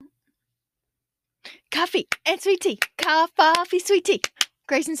Coffee and sweet tea. Coffee, sweet tea.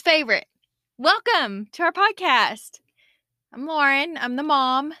 Grayson's favorite. Welcome to our podcast. I'm Lauren. I'm the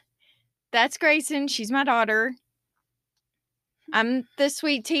mom. That's Grayson. She's my daughter. I'm the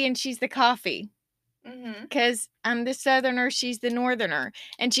sweet tea and she's the coffee. Because I'm the southerner, she's the northerner.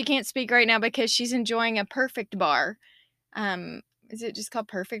 And she can't speak right now because she's enjoying a Perfect bar. Is it just called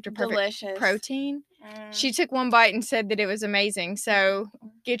Perfect or Perfect Delicious. Protein? She took one bite and said that it was amazing. So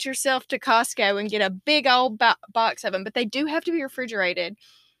get yourself to Costco and get a big old box of them. But they do have to be refrigerated.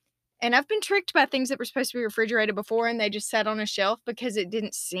 And I've been tricked by things that were supposed to be refrigerated before, and they just sat on a shelf because it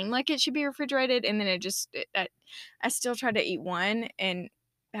didn't seem like it should be refrigerated. And then I still tried to eat one, and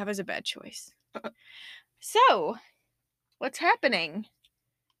that was a bad choice. So, what's happening?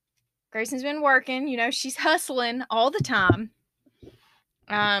 Grayson's been working. You know, she's hustling all the time.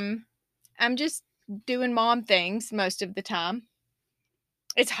 I'm just doing mom things most of the time.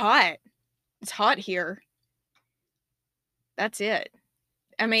 It's hot. It's hot here. That's it.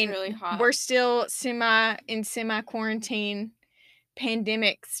 I mean, It's really hot. We're still semi quarantine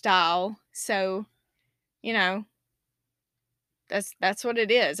pandemic style. So, you know, that's what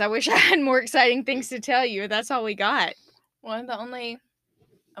it is. I wish I had more exciting things to tell you. That's all we got.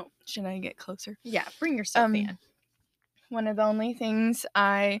 Should I get closer? Yeah, bring yourself in. One of the only things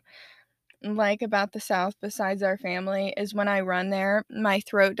I like about the South besides our family is when I run there, my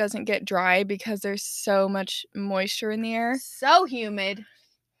throat doesn't get dry because there's so much moisture in the air. So humid.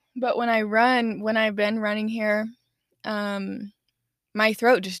 But when I've been running here, my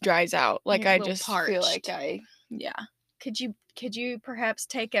throat just dries out. Like You're a I little just parched. feel like yeah. Could you perhaps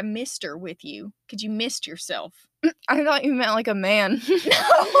take a mister with you? Could you mist yourself? I thought you meant like a man.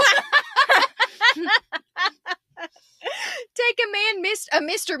 Take a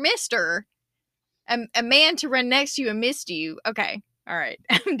mister. A man to run next to you and mist you. Okay. All right.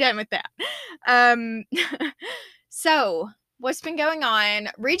 I'm done with that. So what's been going on?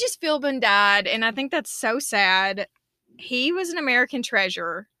 Regis Philbin died, and I think that's so sad. He was an American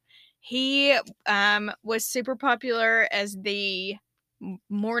treasure. He was super popular as the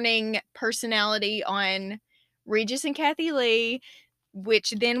morning personality on Regis and Kathy Lee,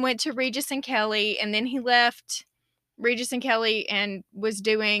 which then went to Regis and Kelly, and then he left Regis and Kelly and was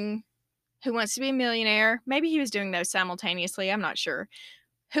doing Who Wants to Be a Millionaire. Maybe he was doing those simultaneously. I'm not sure.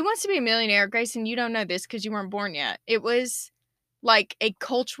 Who Wants to Be a Millionaire? Grayson, you don't know this because you weren't born yet. It was like a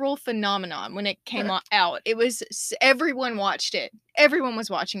cultural phenomenon when it came out. It was, everyone watched it. Everyone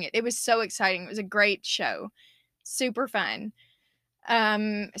was watching it. It was so exciting. It was a great show. Super fun.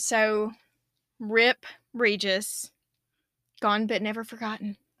 So rip Regis. Gone but never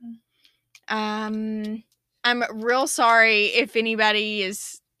forgotten. I'm real sorry if anybody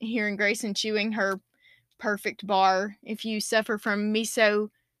is hearing Grayson chewing her Perfect bar. If you suffer from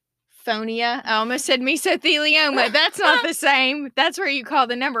misophonia, I almost said mesothelioma. That's not the same. That's where you call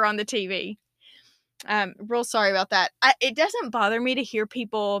the number on the TV. Real sorry about that. It doesn't bother me to hear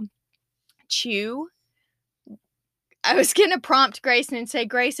people chew. I was going to prompt Grayson and say,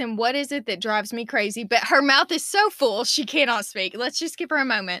 Grayson, what is it that drives me crazy? But her mouth is so full, she cannot speak. Let's just give her a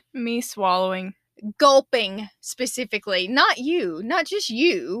moment. Me swallowing. Gulping, specifically. Not you. Not just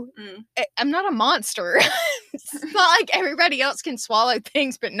you. I'm not a monster. It's not like everybody else can swallow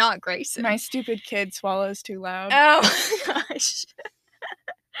things, but not Grayson. My stupid kid swallows too loud. Oh, my gosh.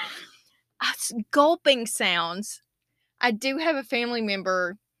 Gulping sounds. I do have a family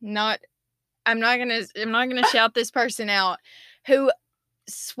member, I'm not gonna shout this person out, who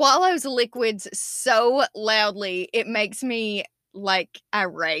swallows liquids so loudly it makes me like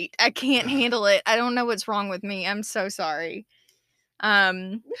irate. I can't handle it. I don't know what's wrong with me. I'm so sorry. Who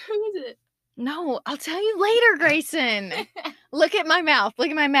is it? No, I'll tell you later, Grayson. Look at my mouth. Look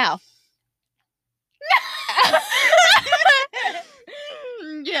at my mouth.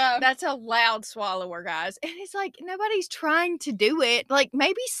 Yeah. That's a loud swallower, guys. And it's like, nobody's trying to do it. Like,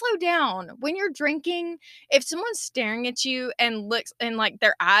 maybe slow down. When you're drinking, if someone's staring at you and looks and like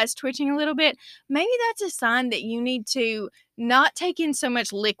their eyes twitching a little bit, maybe that's a sign that you need to not take in so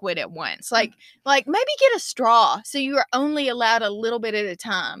much liquid at once. Like maybe get a straw so you are only allowed a little bit at a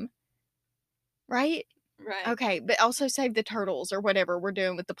time. Right? Right. Okay, but also save the turtles or whatever we're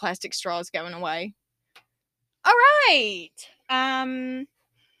doing with the plastic straws going away. All right.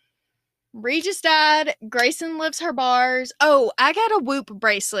 Regis died. Grayson lives her bars. Oh, I got a Whoop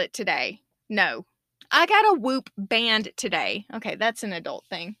bracelet today. No, I got a Whoop band today. Okay, that's an adult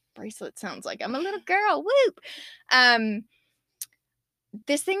thing. Bracelet sounds like I'm a little girl. Whoop.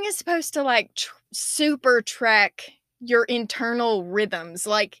 This thing is supposed to like super track your internal rhythms,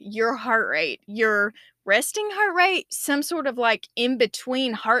 like your heart rate, your resting heart rate, some sort of like in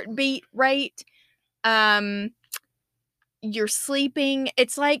between heartbeat rate. You're sleeping.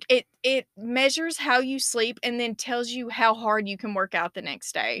 It's like it measures how you sleep and then tells you how hard you can work out the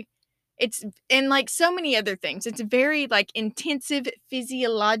next day. It's and like so many other things. It's very like intensive,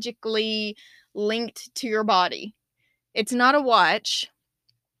 physiologically linked to your body. It's not a watch.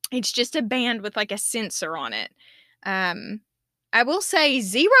 It's just a band with like a sensor on it. I will say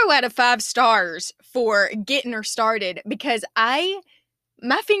 0 out of 5 stars for getting her started because my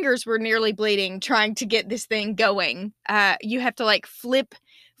fingers were nearly bleeding trying to get this thing going. You have to like flip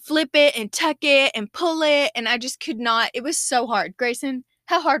it and tuck it and pull it, and I just could not. It was so hard. Grayson,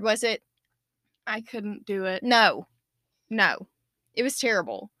 how hard was it? I couldn't do it. No. It was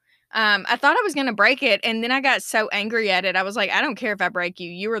terrible. I thought I was going to break it, and then I got so angry at it. I was like, I don't care if I break you.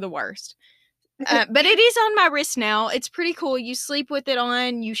 You are the worst. But it is on my wrist now. It's pretty cool. You sleep with it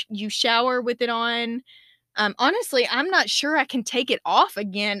on. You shower with it on. Honestly, I'm not sure I can take it off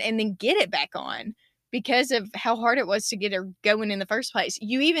again and then get it back on because of how hard it was to get her going in the first place.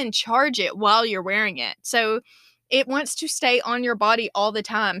 You even charge it while you're wearing it. So it wants to stay on your body all the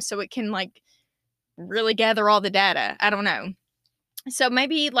time so it can like really gather all the data. I don't know. So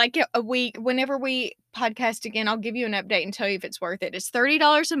maybe like a week, whenever we podcast again, I'll give you an update and tell you if it's worth it. It's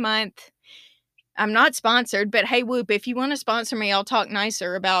 $30 a month. I'm not sponsored, but hey, Whoop, if you want to sponsor me, I'll talk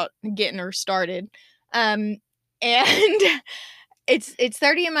nicer about getting her started. And it's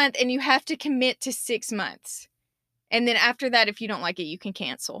 $30 a month, and you have to commit to 6 months. And then after that, if you don't like it, you can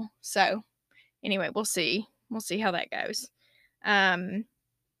cancel. So anyway, we'll see. We'll see how that goes. All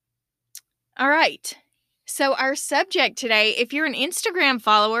right. So our subject today, if you're an Instagram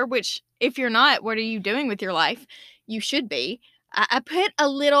follower, which if you're not, what are you doing with your life? You should be. I put a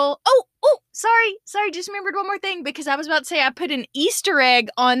little, sorry, just remembered one more thing because I was about to say I put an Easter egg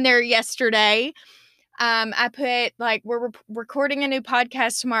on there yesterday. I put like, we're recording a new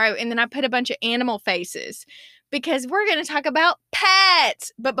podcast tomorrow, and then I put a bunch of animal faces because we're going to talk about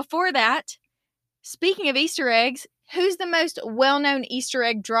pets. But before that, speaking of Easter eggs, who's the most well-known Easter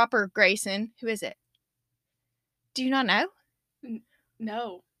egg dropper, Grayson? Who is it? Do you not know?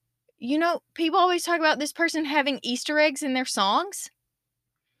 No. You know, people always talk about this person having Easter eggs in their songs.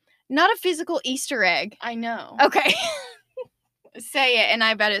 Not a physical Easter egg. I know. Okay. Say it, and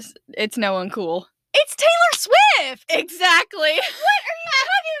I bet it's no one cool. It's Taylor Swift! Exactly. What are you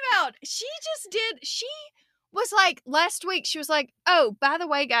talking about? She was like, last week, she was like, oh, by the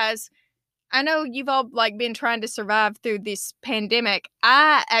way, guys, I know you've all like been trying to survive through this pandemic.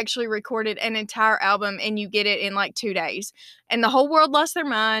 I actually recorded an entire album, and you get it in like 2 days. And the whole world lost their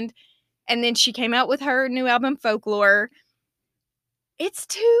mind. And then she came out with her new album, Folklore. It's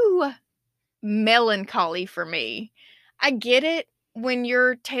too melancholy for me. I get it. When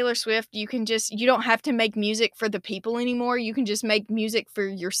you're Taylor Swift, you don't have to make music for the people anymore. You can just make music for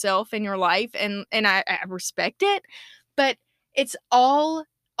yourself and your life. And I respect it. But it's all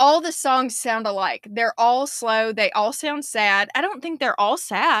the songs sound alike. They're all slow. They all sound sad. I don't think they're all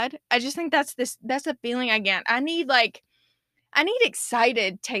sad. I just think that's a feeling I get. I need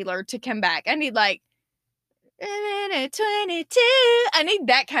excited Taylor to come back. I need like 22. I need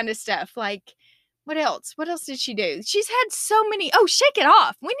that kind of stuff. Like, what else? What else did she do? She's had so many. Oh, Shake It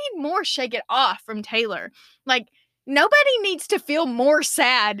Off. We need more Shake It Off from Taylor. Like, nobody needs to feel more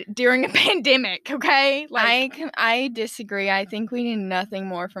sad during a pandemic, okay? Like, I disagree. I think we need nothing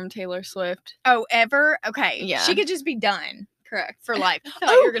more from Taylor Swift. Oh, ever? Okay. Yeah. She could just be done. Correct. For life. I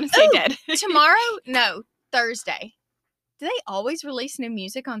thought you were going to say dead. Tomorrow? No, Thursday. Do they always release new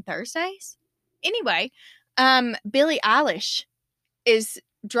music on Thursdays? Anyway, Billie Eilish is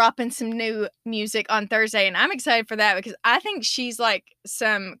dropping some new music on Thursday, and I'm excited for that because I think she's like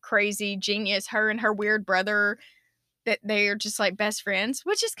some crazy genius. Her and her weird brother, that they are just like best friends,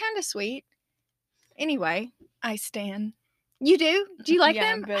 which is kind of sweet. Anyway, I stan. You do? Do you like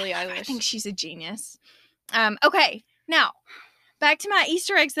yeah, them? Billie Eilish. I think she's a genius. Okay, now back to my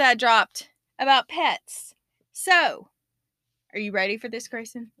Easter eggs that I dropped about pets. So, are you ready for this,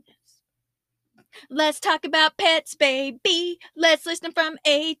 Grayson? Yes. Let's talk about pets, baby. Let's list them from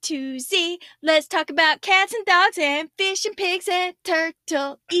A to Z. Let's talk about cats and dogs and fish and pigs and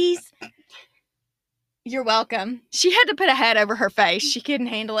turtles. You're welcome. She had to put a hat over her face. She couldn't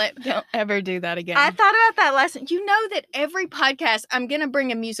handle it. Don't ever do that again. I thought about that last. You know that every podcast I'm going to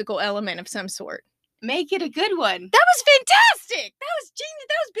bring a musical element of some sort. Make it a good one. That was fantastic. That was genius.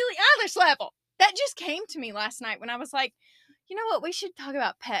 That was Billie Eilish level. That just came to me last night when I was like, you know what? We should talk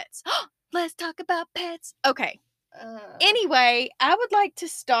about pets. Let's talk about pets. Okay. Anyway, I would like to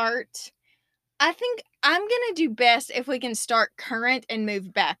start. I think I'm going to do best if we can start current and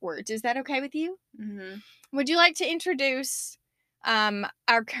move backwards. Is that okay with you? Mm-hmm. Would you like to introduce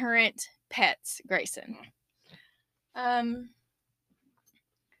our current pets, Grayson?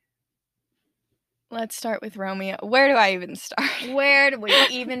 Let's start with Romeo. Where do I even start? Where do we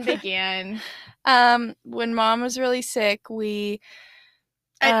even begin? When Mom was really sick, I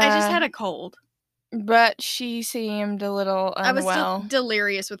just had a cold. But she seemed a little unwell. I was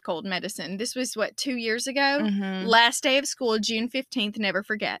delirious with cold medicine. This was, 2 years ago? Mm-hmm. Last day of school, June 15th, never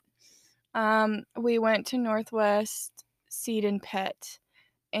forget. We went to Northwest Seed and Pet,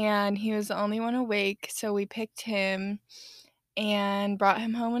 and he was the only one awake, so we picked him and brought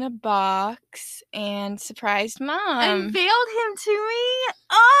him home in a box and surprised Mom. Unveiled him to me.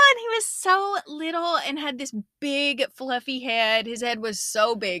 Oh, and he was so little and had this big fluffy head. His head was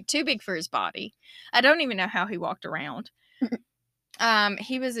so big, too big for his body. I don't even know how he walked around.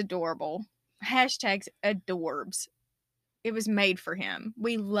 He was adorable. Hashtags adorbs. It was made for him.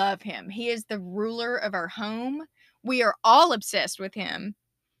 We love him. He is the ruler of our home. We are all obsessed with him.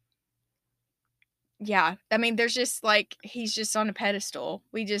 Yeah, I mean, there's just he's just on a pedestal.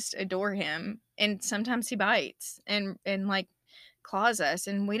 We just adore him, and sometimes he bites and claws us,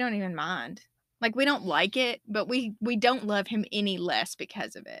 and we don't even mind. We don't like it, but we don't love him any less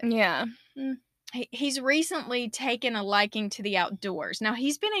because of it. Yeah. He's recently taken a liking to the outdoors. Now,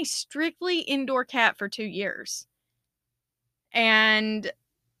 he's been a strictly indoor cat for 2 years, and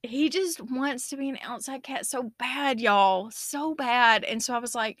he just wants to be an outside cat so bad, y'all. So bad. And so I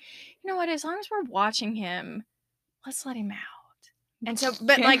was like, you know what? As long as we're watching him, let's let him out. And so,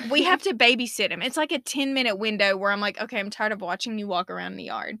 but we have to babysit him. It's like a 10-minute window where I'm like, okay, I'm tired of watching you walk around the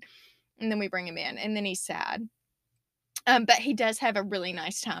yard. And then we bring him in, and then he's sad. But he does have a really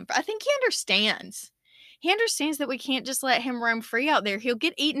nice time. But I think he understands. He understands that we can't just let him roam free out there. He'll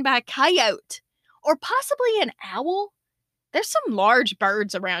get eaten by a coyote or possibly an owl. There's some large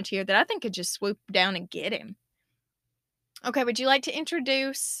birds around here that I think could just swoop down and get him. Okay, would you like to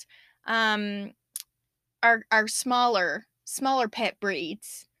introduce our smaller pet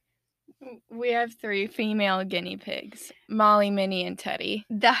breeds? We have 3 female guinea pigs, Molly, Minnie, and Teddy.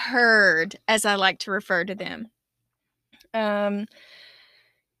 The herd, as I like to refer to them.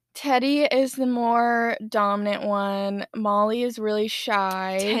 Teddy is the more dominant one. Molly is really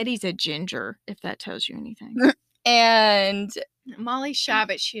shy. Teddy's a ginger, if that tells you anything. And Molly's shy,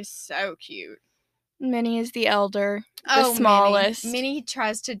 but she is so cute. Minnie is the elder, the smallest. Minnie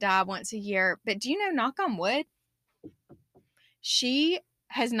tries to die once a year, but do you know, knock on wood, she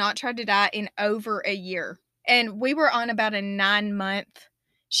has not tried to die in over a year. And we were on about a 9-month.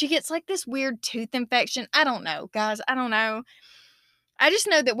 She gets this weird tooth infection. I don't know, guys. I don't know. I just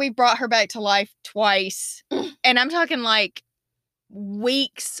know that we brought her back to life twice. And I'm talking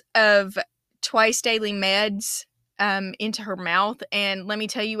weeks of twice daily meds into her mouth. And let me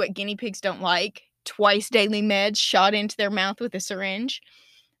tell you what guinea pigs don't like. Twice daily meds shot into their mouth with a syringe.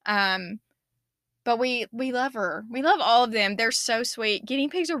 But we love her. We love all of them. They're so sweet. Guinea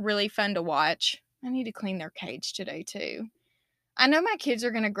pigs are really fun to watch. I need to clean their cage today too. I know my kids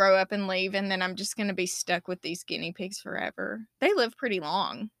are going to grow up and leave, and then I'm just going to be stuck with these guinea pigs forever. They live pretty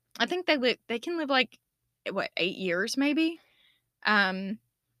long. I think they can live 8 years maybe.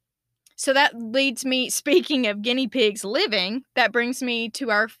 So that leads me, speaking of guinea pigs living, that brings me to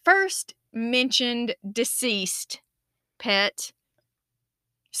our first mentioned deceased pet,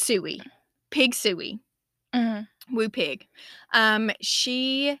 Suey. Pig Suey. Mm-hmm. Woo pig.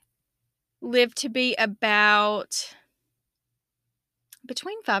 She lived to be about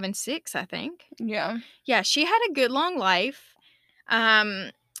between 5 and 6, I think. Yeah. Yeah, she had a good long life.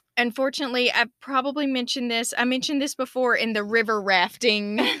 Unfortunately, I probably mentioned this. I mentioned this before in the river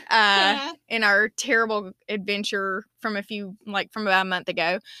rafting in our terrible adventure from about a month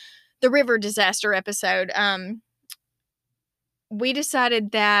ago. The river disaster episode. We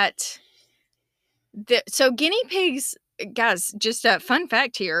decided that so guinea pigs, guys, just a fun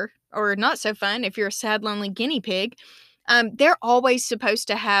fact here, or not so fun if you're a sad, lonely guinea pig, they're always supposed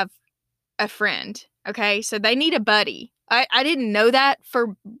to have a friend, okay? So they need a buddy. I didn't know that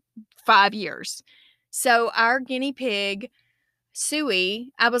for 5 years. So our guinea pig,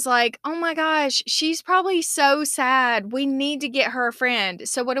 Suey, I was like, oh my gosh, she's probably so sad. We need to get her a friend.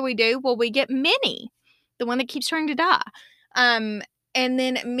 So what do? Well, we get Minnie, the one that keeps trying to die. And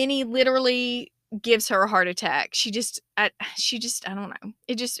then Minnie literally gives her a heart attack. I don't know.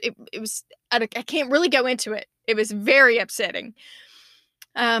 It was, I can't really go into it. It was very upsetting.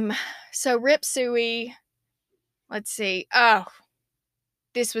 So rip Suey. Let's see. Oh,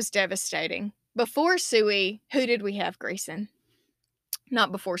 this was devastating. Before Suey, who did we have, Grayson?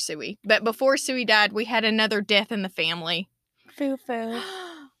 Not before Suey, but before Suey died, we had another death in the family. Foo-foo.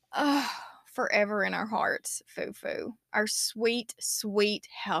 Oh, forever in our hearts, Fufu. Our sweet, sweet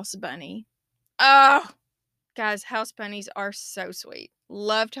house bunny. Oh, guys, house bunnies are so sweet.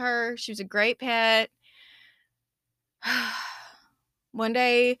 Loved her. She was a great pet. One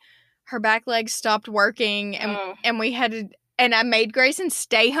day, her back legs stopped working, and we had to, and I made Grayson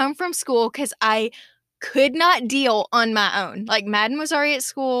stay home from school because I could not deal on my own. Like, Madden was already at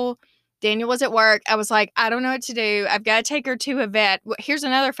school. Daniel was at work. I was like, I don't know what to do. I've got to take her to a vet. Here's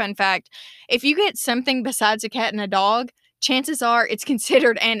another fun fact. If you get something besides a cat and a dog, chances are it's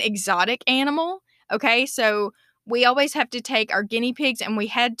considered an exotic animal. Okay, so we always have to take our guinea pigs, and we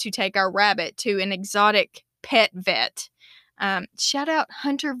had to take our rabbit to an exotic pet vet. Shout out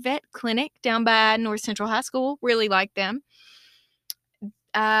Hunter Vet Clinic down by North Central High School. Really like them.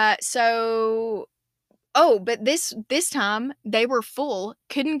 But this time they were full,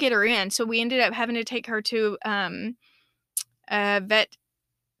 couldn't get her in, so we ended up having to take her to a vet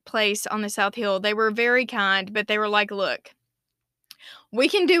place on the South Hill. They were very kind, but they were like, look, we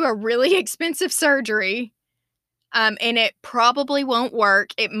can do a really expensive surgery, and it probably won't work.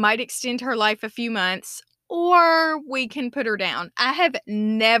 It might extend her life a few months, or we can put her down.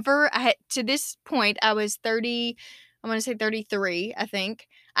 To this point, I was 30, I want to say 33, I think.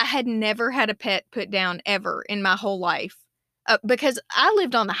 I had never had a pet put down ever in my whole life. Because I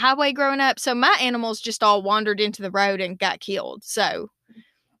lived on the highway growing up, so my animals just all wandered into the road and got killed. So,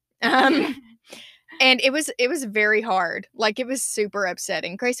 and it was very hard. Like, it was super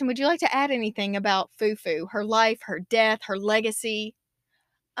upsetting. Grayson, would you like to add anything about Fufu, her life, her death, her legacy?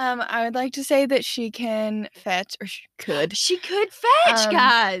 I would like to say that she can fetch, or she could. She could fetch,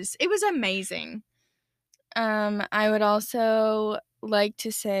 guys. It was amazing. I would also like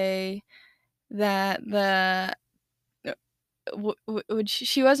to say that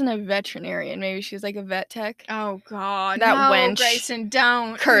she wasn't a veterinarian. Maybe she was like a vet tech. Oh, God. That no, wench. Grayson,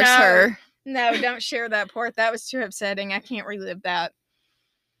 don't. Curse her. No, don't share that part. That was too upsetting. I can't relive that.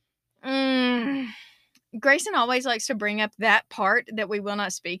 Grayson always likes to bring up that part that we will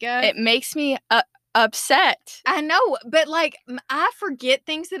not speak of. It makes me upset. I know, but like, I forget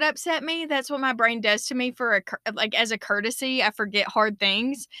things that upset me. That's what my brain does to me as a courtesy. I forget hard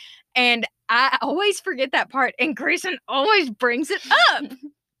things, and I always forget that part. And Grayson always brings it up.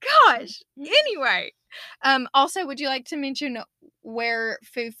 Gosh. Anyway, also, would you like to mention where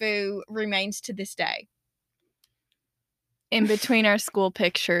Fufu remains to this day? In between our school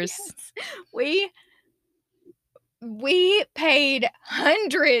pictures. Yes. We paid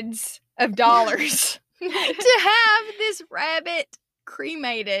hundreds of dollars to have this rabbit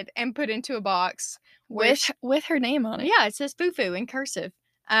cremated and put into a box with her name on it. Yeah, it says Fufu in cursive.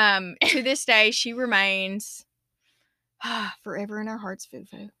 To this day, she remains forever in our hearts,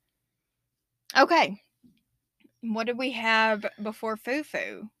 Fufu. Okay. What did we have before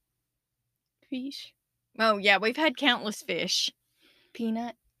Fufu? Fish. Oh, yeah, we've had countless fish.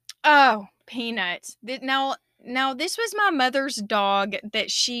 Peanut. Oh, Peanuts. Now, this was my mother's dog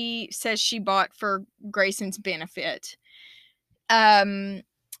that she says she bought for Grayson's benefit. Fufu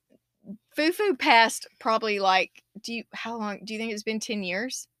passed probably how long? Do you think it's been 10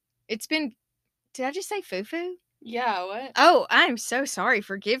 years? Did I just say Fufu? Yeah, what? Oh, I'm so sorry.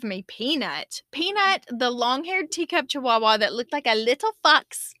 Forgive me. Peanut, the long-haired teacup chihuahua that looked like a little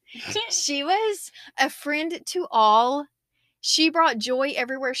fox. She was a friend to all. She brought joy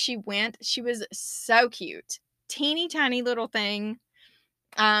everywhere she went. She was so cute. Teeny tiny little thing.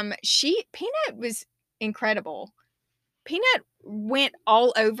 Peanut was incredible. Peanut went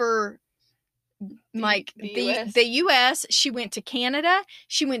all over the US. She went to Canada.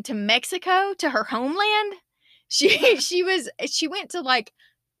 She went to Mexico, to her homeland. She went to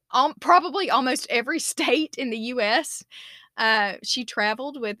probably almost every state in the US. She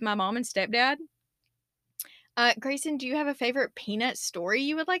traveled with my mom and stepdad. Grayson, do you have a favorite Peanut story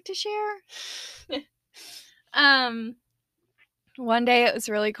you would like to share? One day it was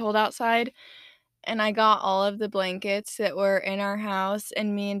really cold outside, and I got all of the blankets that were in our house,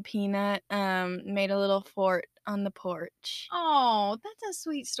 and me and Peanut made a little fort on the porch. Oh, that's a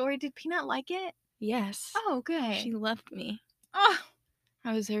sweet story. Did Peanut like it? Yes. Oh, good. She loved me. Oh,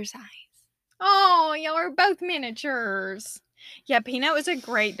 I was her size. Oh, y'all are both miniatures. Yeah, Peanut was a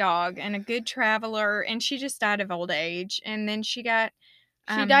great dog and a good traveler, and she just died of old age. And then she got...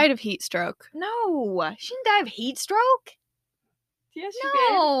 She died of heat stroke. No, she didn't die of heat stroke. Yes, she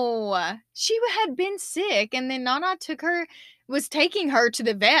did. No, she had been sick, and then Nana was taking her to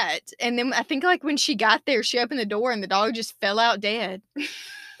the vet. And then I think when she got there, she opened the door and the dog just fell out dead.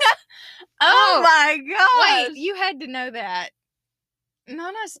 Oh my gosh. Wait, you had to know that.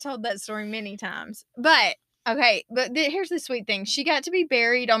 Nana's told that story many times. But Okay, but here's the sweet thing. She got to be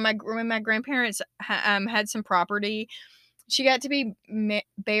buried on when my grandparents had some property. She got to be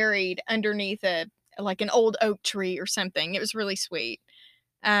buried underneath an old oak tree or something. It was really sweet.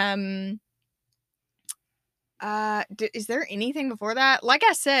 Is there anything before that? Like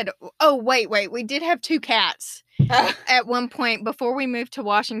I said, oh wait, we did have 2 cats at one point before we moved to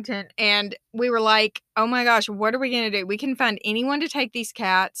Washington, and we were like, oh my gosh, what are we gonna do? We can find anyone to take these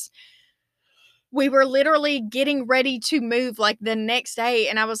cats. We were literally getting ready to move like the next day,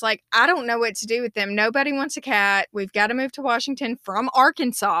 and I was like, I don't know what to do with them. Nobody wants a cat. We've got to move to Washington from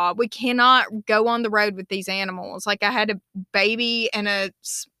Arkansas. We cannot go on the road with these animals. Like, I had a baby and a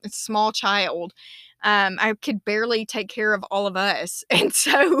small child. I could barely take care of all of us. And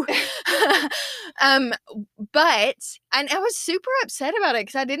so, but I was super upset about it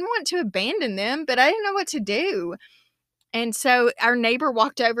because I didn't want to abandon them, but I didn't know what to do. And so our neighbor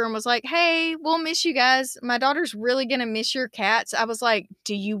walked over and was like, hey, we'll miss you guys. My daughter's really going to miss your cats. I was like,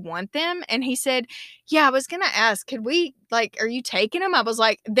 do you want them? And he said, yeah, I was going to ask, are you taking them? I was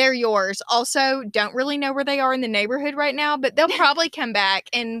like, they're yours. Also, don't really know where they are in the neighborhood right now, but they'll probably come back.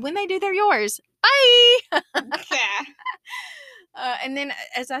 And when they do, they're yours. Bye. And then,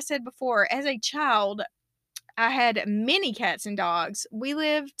 as I said before, as a child, I had many cats and dogs. We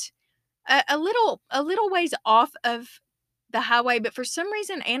lived a little ways off of the highway, but for some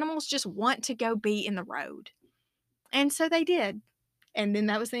reason animals just want to go be in the road, and so they did, and then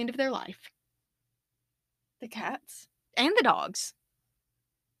that was the end of their life. The cats and the dogs.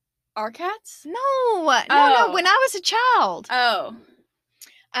 Our cats? No, when I was a child.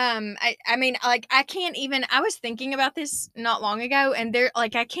 I mean, like, I can't even, I was thinking about this not long ago, and I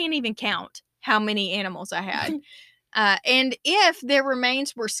can't even count how many animals I had. And if their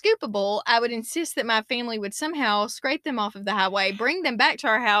remains were scoopable, I would insist that my family would somehow scrape them off of the highway, bring them back to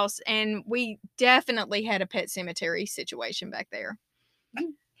our house, and we definitely had a pet cemetery situation back there.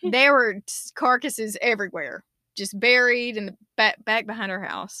 There were carcasses everywhere, just buried in the back behind our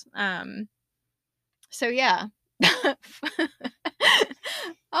house. So yeah.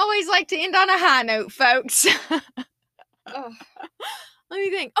 Always like to end on a high note, folks. Let me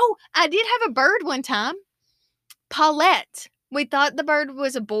think. Oh, I did have a bird one time. Paulette. We thought the bird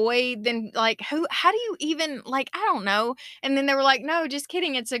was a boy. Then, how do you even, I don't know. And then they were like, no, just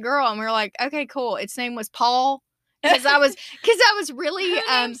kidding. It's a girl. And we were like, okay, cool. Its name was Paul. Because I was really, who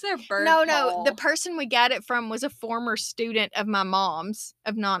names their bird no, Paul? the person we got it from was a former student of my mom's,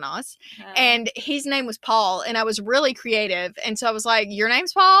 of Nana's. And his name was Paul. And I was really creative. And so I was like, your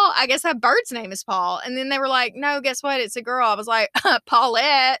name's Paul? I guess that bird's name is Paul. And then they were like, no, guess what? It's a girl. I was like,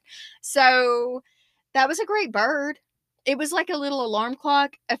 Paulette. So that was a great bird. It was like a little alarm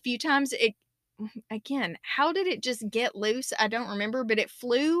clock. A few times again, how did it just get loose? I don't remember, but it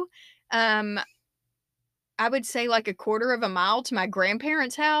flew, I would say like a quarter of a mile to my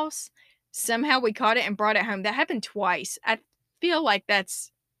grandparents' house. Somehow we caught it and brought it home. That happened twice. I feel like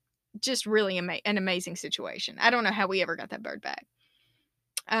that's just really an amazing situation. I don't know how we ever got that bird back.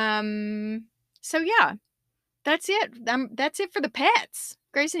 So yeah, that's it. That's it for the pets.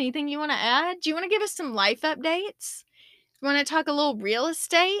 Grace, anything you want to add? Do you want to give us some life updates? You want to talk a little real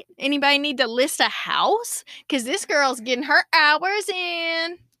estate? Anybody need to list a house? Because this girl's getting her hours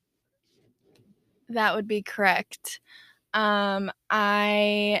in. That would be correct. I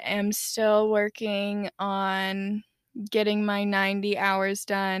am still working on getting my 90 hours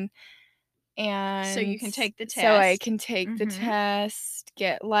done. And so you can take the test. So I can take the test,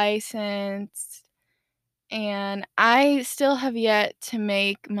 get licensed. And I still have yet to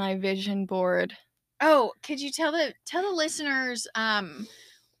make my vision board. Oh, could you tell the listeners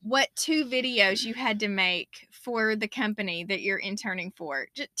what 2 videos you had to make for the company that you're interning for?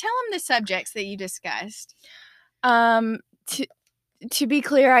 Just tell them the subjects that you discussed. To be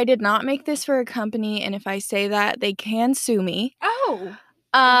clear, I did not make this for a company, and if I say that, they can sue me. Oh,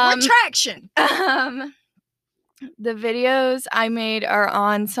 retraction. The videos I made are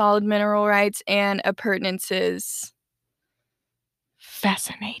on solid mineral rights and appurtenances.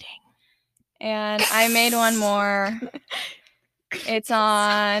 Fascinating. And I made one more. It's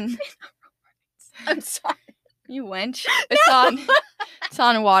on. I'm sorry. You wench. It's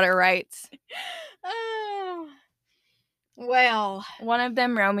on water rights. Oh. Well. One of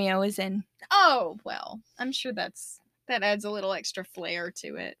them Romeo is in. Oh, well. I'm sure that adds a little extra flair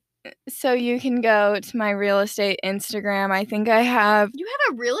to it. So you can go to my real estate Instagram. I think I have... You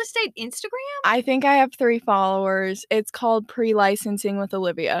have a real estate Instagram? I think I have 3 followers. It's called Pre-Licensing with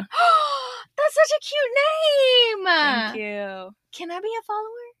Olivia. That's such a cute name! Thank you. Can I be a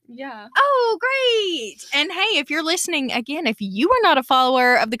follower? Yeah. Oh, great! And hey, if you're listening, again, if you are not a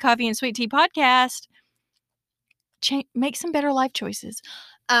follower of the Coffee and Sweet Tea podcast, make some better life choices.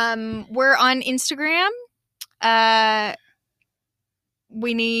 We're on Instagram.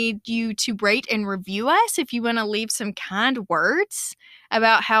 We need you to rate and review us. If you want to leave some kind words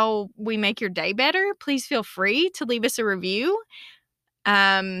about how we make your day better, please feel free to leave us a review.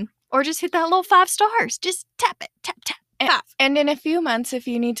 Or just hit that little 5 stars. Just tap it. Tap, tap. And in a few months, if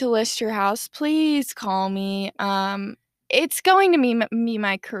you need to list your house, please call me. It's going to be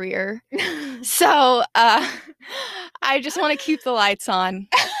my career. So I just want to keep the lights on.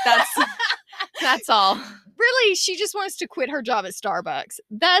 That's all. Really, she just wants to quit her job at Starbucks.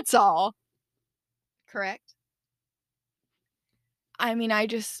 That's all. Correct? I mean, I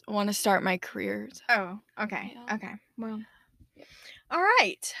just want to start my career. Oh, okay. Yeah. Okay. Well, all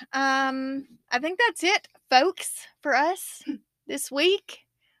right. I think that's it, folks, for us this week.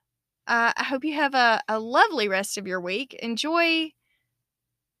 I hope you have a lovely rest of your week. Enjoy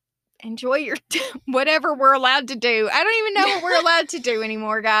your whatever we're allowed to do. I don't even know what we're allowed to do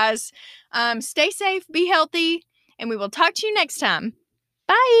anymore, guys. Stay safe, be healthy, and we will talk to you next time.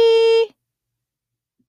 Bye.